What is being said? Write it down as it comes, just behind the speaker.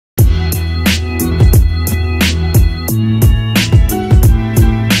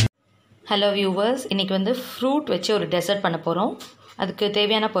Hello viewers, இன்றைக்கி வந்து fruit வச்சு ஒரு டெசர்ட் பண்ண போகிறோம். அதுக்கு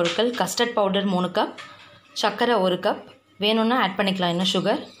தேவையான பொருட்கள் கஸ்டர்ட் பவுடர் 3 கப், சர்க்கரை 1 கப், வேணும்னா ஆட் பண்ணிக்கலாம் இன்னும்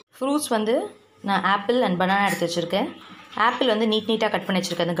சுகர். ஃப்ரூட்ஸ் வந்து நான் ஆப்பிள் அண்ட் பனானா எடுத்து வச்சுருக்கேன். ஆப்பிள் வந்து நீட்டாக கட் பண்ணி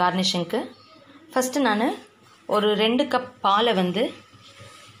வச்சுருக்கேன் அந்த கார்னிஷிங்க்கு. ஃபஸ்ட்டு நான் ஒரு 2 கப் பாலை வந்து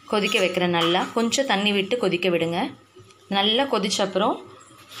கொதிக்க வைக்கிறேன். நல்லா கொஞ்சம் தண்ணி விட்டு கொதிக்க விடுங்க. நல்லா கொதிச்ச அப்புறம்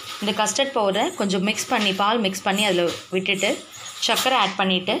இந்த கஸ்டர்ட் பவுடரை கொஞ்சம் பால் மிக்ஸ் பண்ணி அதில் விட்டுட்டு சர்க்கரை ஆட்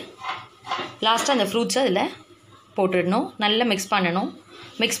பண்ணிவிட்டு லாஸ்ட்டாக அந்த ஃப்ரூட்ஸை அதில் போட்டுடணும். நல்லா மிக்ஸ் பண்ணணும்.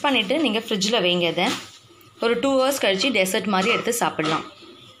 மிக்ஸ் பண்ணிவிட்டு நீங்கள் ஃப்ரிட்ஜில் வைங்க. இதை ஒரு 2 hours கழித்து டெசர்ட் மாதிரி எடுத்து சாப்பிட்லாம்.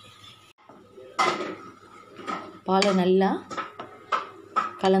 பாலை நல்லா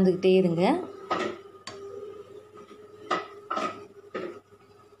கலந்துக்கிட்டே இருங்க.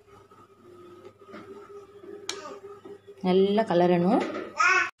 நல்லா கலரணும்.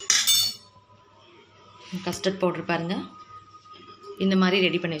 கஸ்டர்ட் பவுடர் பாருங்கள், இந்த மாதிரி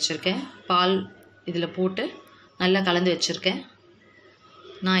ரெடி பண்ணி வச்சுருக்கேன். பால் இதில் போட்டு நல்லா கலந்து வச்சுருக்கேன்.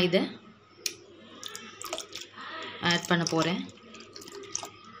 நான் இதை ஆட் பண்ண போகிறேன்.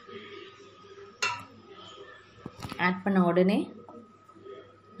 ஆட் பண்ண உடனே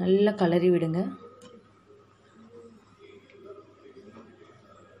நல்லா கலரி விடுங்க.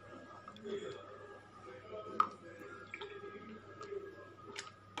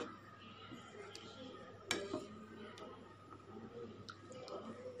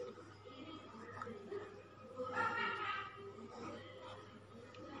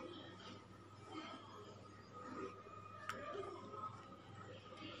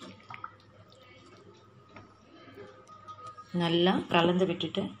 நல்லா கலந்து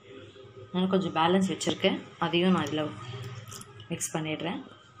விட்டுட்டு நான் கொஞ்சம் பேலன்ஸ் வச்சுருக்கேன், அதையும் நான் இதில் மிக்ஸ் பண்ணிடுறேன்.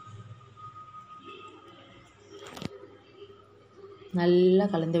 நல்லா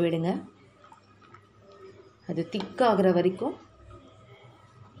கலந்து விடுங்க. அது திக்காகிற வரைக்கும்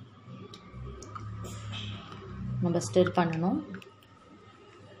நம்ம ஸ்டிர் பண்ணணும்.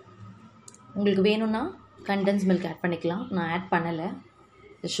 உங்களுக்கு வேணும்னா கண்டென்ஸ் மில்க் ஆட் பண்ணிக்கலாம். நான் ஆட் பண்ணலை,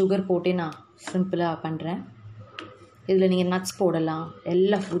 சுகர் போட்டே நான் சிம்பிளாக பண்ணுறேன். இதில் நீங்கள் நட்ஸ் போடலாம்,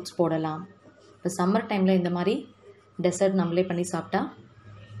 எல்லா ஃப்ரூட்ஸ் போடலாம். இப்போ சம்மர் டைமில் இந்த மாதிரி டெசர்ட் நம்மளே பண்ணி சாப்பிட்டா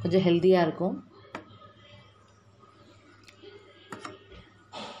கொஞ்சம் ஹெல்த்தியாக இருக்கும்.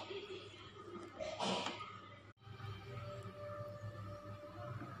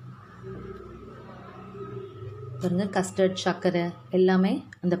 பாருங்க, கஸ்டர்ட் சர்க்கரை எல்லாமே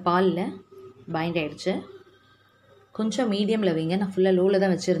அந்த பாலில் பைண்ட் ஆகிடுச்சு. கொஞ்சம் மீடியமில் வைங்க. நான் ஃபுல்லாக லோவில்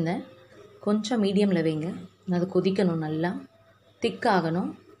தான் வச்சுருந்தேன். கொஞ்சம் மீடியமில் வைங்க. அது கொதிக்கணும், நல்லா திக்காகணும்.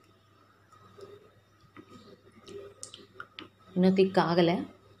 இன்னும் திக் ஆகலை.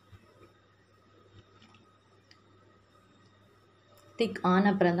 திக்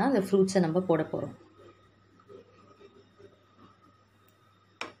ஆன அப்புறம் தான் அந்த ஃப்ரூட்ஸை நம்ம போட போகிறோம்.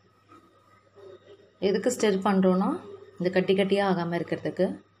 எதுக்கு ஸ்டிர் பண்ணுறோன்னா இந்த கட்டி கட்டியாக ஆகாமல் இருக்கிறதுக்கு.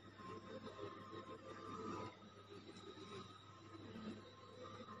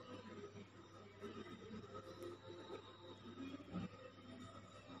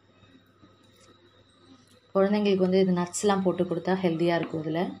 குழந்தைங்களுக்கு வந்து இது நட்ஸ்லாம் போட்டு கொடுத்தா ஹெல்த்தியாக இருக்கும்.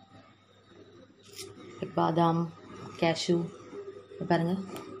 இதில் பாதாம், கேஷ்யூ பாருங்கள்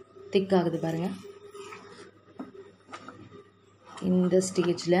திக் ஆகுது பாருங்கள். இந்த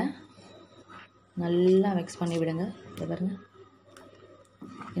ஸ்டேஜில் நல்லா மிக்ஸ் பண்ணி விடுங்க. இதை பாருங்கள்,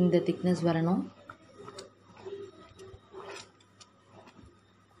 இந்த திக்னஸ் வரணும்.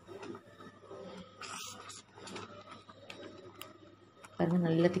 பாருங்கள்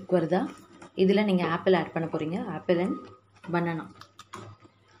நல்லா திக் வருதா. இதில் நீங்கள் ஆப்பிள் ஆட் பண்ண போகிறீங்க. Apple and banana.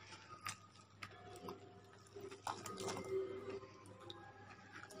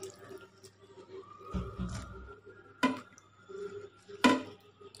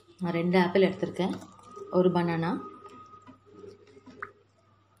 நான் 2 ஆப்பிள் எடுத்திருக்கேன், ஒரு பனானா.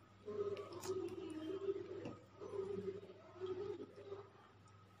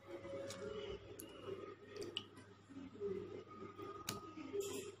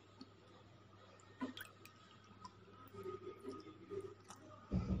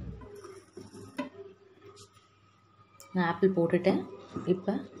 நான் ஆப்பிள் போட்டுட்டேன்.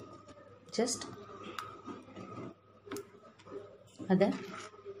 இப்போ ஜஸ்ட் அதை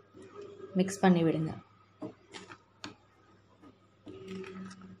மிக்ஸ் பண்ணி விடுங்க.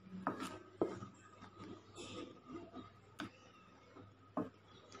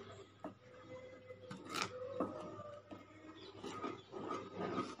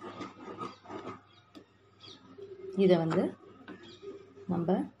 இதை வந்து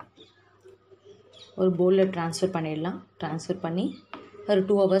நம்ம ஒரு பவுலில் ட்ரான்ஸ்ஃபர் பண்ணிடலாம். ட்ரான்ஸ்ஃபர் பண்ணி ஒரு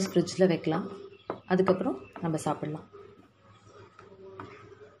 2 hours ஃப்ரிட்ஜில் வைக்கலாம். அதுக்கப்புறம் நம்ம சாப்பிட்லாம்.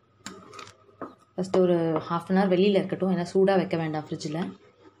 ஃபஸ்ட்டு ஒரு 1/2 அன் ஹவர் வெளியில் இருக்கட்டும், ஏன்னா சூடாக வைக்க வேண்டாம் ஃப்ரிட்ஜில்.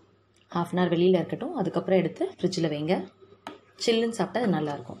 1/2 அன் ஹவர் வெளியில் இருக்கட்டும், அதுக்கப்புறம் எடுத்து ஃப்ரிட்ஜில் வைங்க. சில்லுன்னு சாப்பிட்டா அது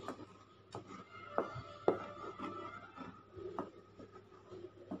நல்லாயிருக்கும்.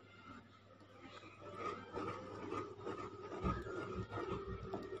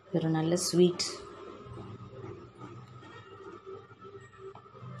 ஒரு நல்ல ஸ்வீட்.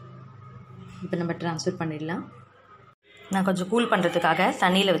 இப்போ நம்ம ட்ரான்ஸ்ஃபர் பண்ணிடலாம். நான் கொஞ்சம் கூல் பண்ணுறதுக்காக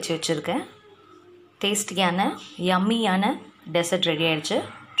தண்ணியில் வச்சுருக்கேன். டேஸ்டியான யம்மியான டெசர்ட் ரெடி ஆகிடுச்சு.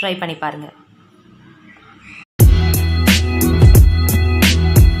 ட்ரை பண்ணி பாருங்கள்.